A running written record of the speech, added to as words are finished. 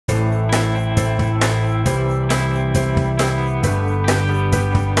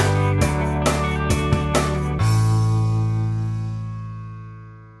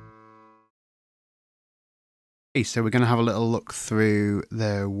Okay, so we're going to have a little look through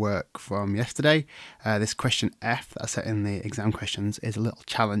the work from yesterday. This question F that I set in the exam questions is a little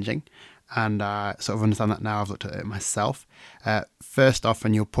challenging, and I sort of understand that now. I've looked at it myself. First off,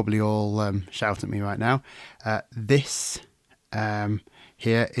 and you'll probably all shout at me right now, this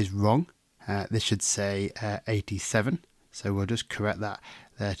here is wrong. This should say 87, so we'll just correct that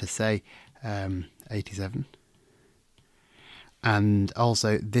there to say 87. And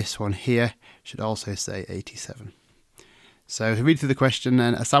also this one here should also say 87. So to read through the question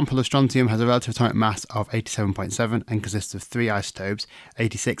then, a sample of strontium has a relative atomic mass of 87.7 and consists of three isotopes,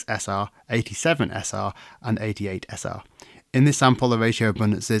 86 Sr, 87 Sr and 88 Sr. In this sample, the ratio of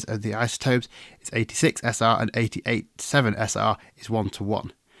abundances of the isotopes is 86 Sr and 87 Sr is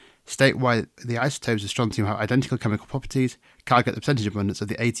 1:1. State why the isotopes of strontium have identical chemical properties. Calculate the percentage abundance of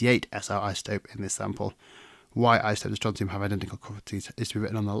the 88 Sr isotope in this sample. Why isotopes of strontium have identical properties is to be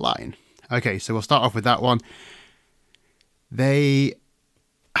written on the line. Okay, so we'll start off with that one. They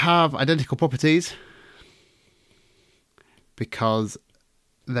have identical properties because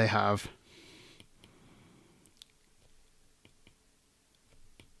they have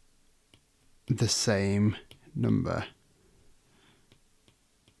the same number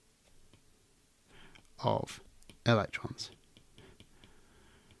of electrons.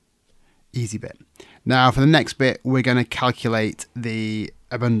 Easy bit. Now for the next bit, we're going to calculate the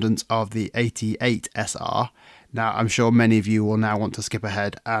abundance of the 88 Sr. Now I'm sure many of you will now want to skip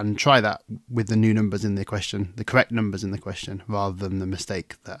ahead and try that with the new numbers in the question, the correct numbers in the question, rather than the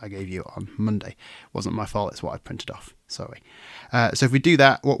mistake that I gave you on Monday. It wasn't my fault, it's what I printed off, sorry. So if we do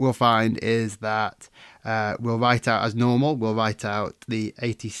that, what we'll find is that we'll write out as normal, we'll write out the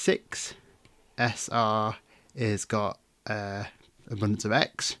 86 Sr is got abundance of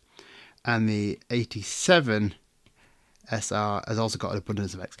X, and the 87 Sr has also got an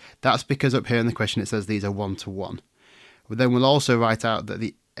abundance of X. That's because up here in the question it says these are 1:1. But then we'll also write out that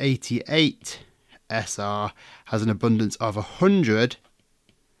the 88 Sr has an abundance of 100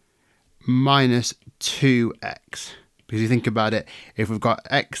 minus 2X. Because you think about it, if we've got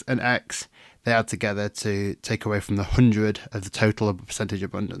X and X, they add together to take away from the 100 of the total of percentage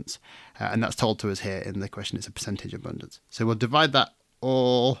abundance. And that's told to us here in the question, it's a percentage abundance. So we'll divide that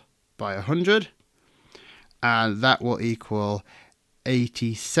all by 100, and that will equal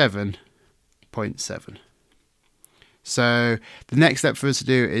 87.7. So the next step for us to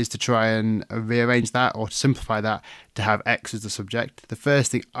do is to try and rearrange that, or to simplify that, to have X as the subject. The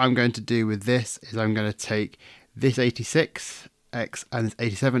first thing I'm going to do with this is I'm going to take this 86X and this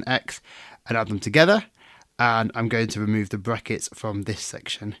 87X and add them together, and I'm going to remove the brackets from this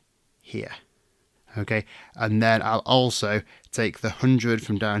section here. Okay, and then I'll also take the 100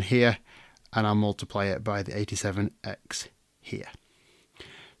 from down here and I'll multiply it by the 87X here.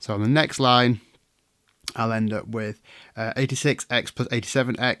 So on the next line, I'll end up with 86X plus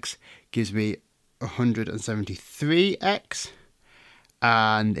 87X gives me 173X.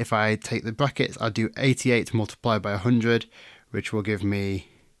 And if I take the brackets, I'll do 88 multiplied by 100, which will give me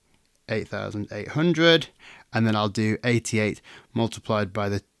 8,800. And then I'll do 88 multiplied by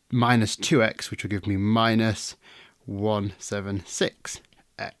the minus 2X, which will give me minus 176X.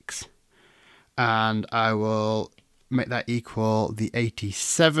 And I will make that equal the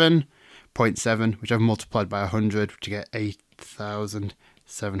 87.7, which I've multiplied by 100 to get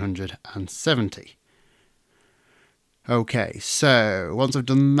 8,770. Okay, so once I've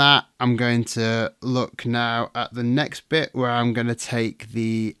done that, I'm going to look now at the next bit where I'm going to take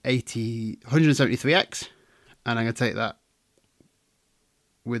the 173X and I'm going to take that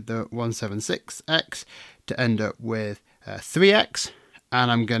with the 176X to end up with 3X, and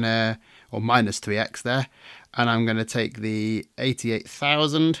I'm going to, or minus 3X there, and I'm going to take the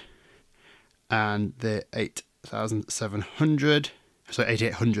 88,000 and the 8,700, so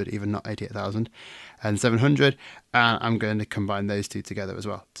 8,800 even, not 88,000, and 700, and I'm going to combine those two together as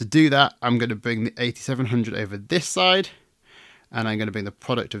well. To do that, I'm going to bring the 8,700 over this side, and I'm going to bring the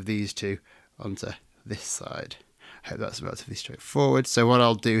product of these two onto this side. I hope that's relatively straightforward. So what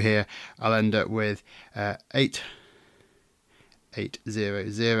I'll do here, I'll end up with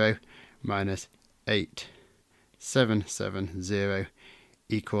 8,800 minus 8,770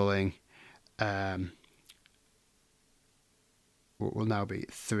 equaling what will now be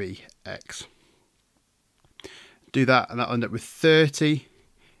 3X. Do that and that'll end up with 30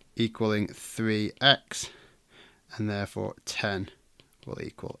 equaling 3X, and therefore 10 will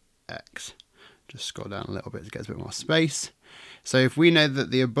equal X. Just scroll down a little bit to get a bit more space. So if we know that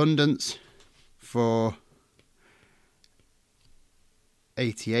the abundance for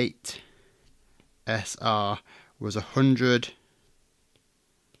 88 SR was 100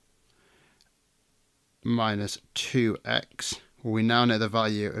 minus 2x. Well, we now know the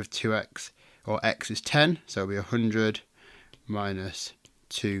value of 2x, or x is 10, so it'll be 100 minus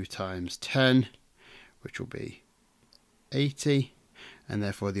 2 times 10, which will be 80, and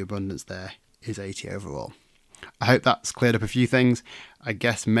therefore the abundance there is 80 overall. I hope that's cleared up a few things. I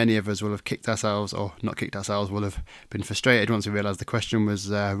guess many of us will have kicked ourselves, or not kicked ourselves, will have been frustrated once we realised the question was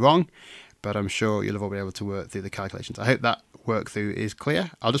wrong, but I'm sure you'll have all been able to work through the calculations. I hope that work through is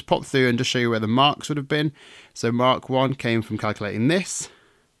clear. I'll just pop through and just show you where the marks would have been. So mark 1 came from calculating this,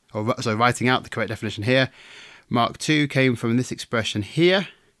 or so writing out the correct definition here. Mark 2 came from this expression here.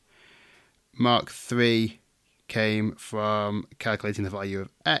 Mark 3 came from calculating the value of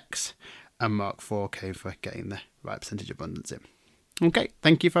x, and mark 4 came for getting the right percentage abundance in. Okay,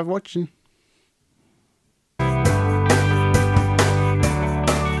 thank you for watching.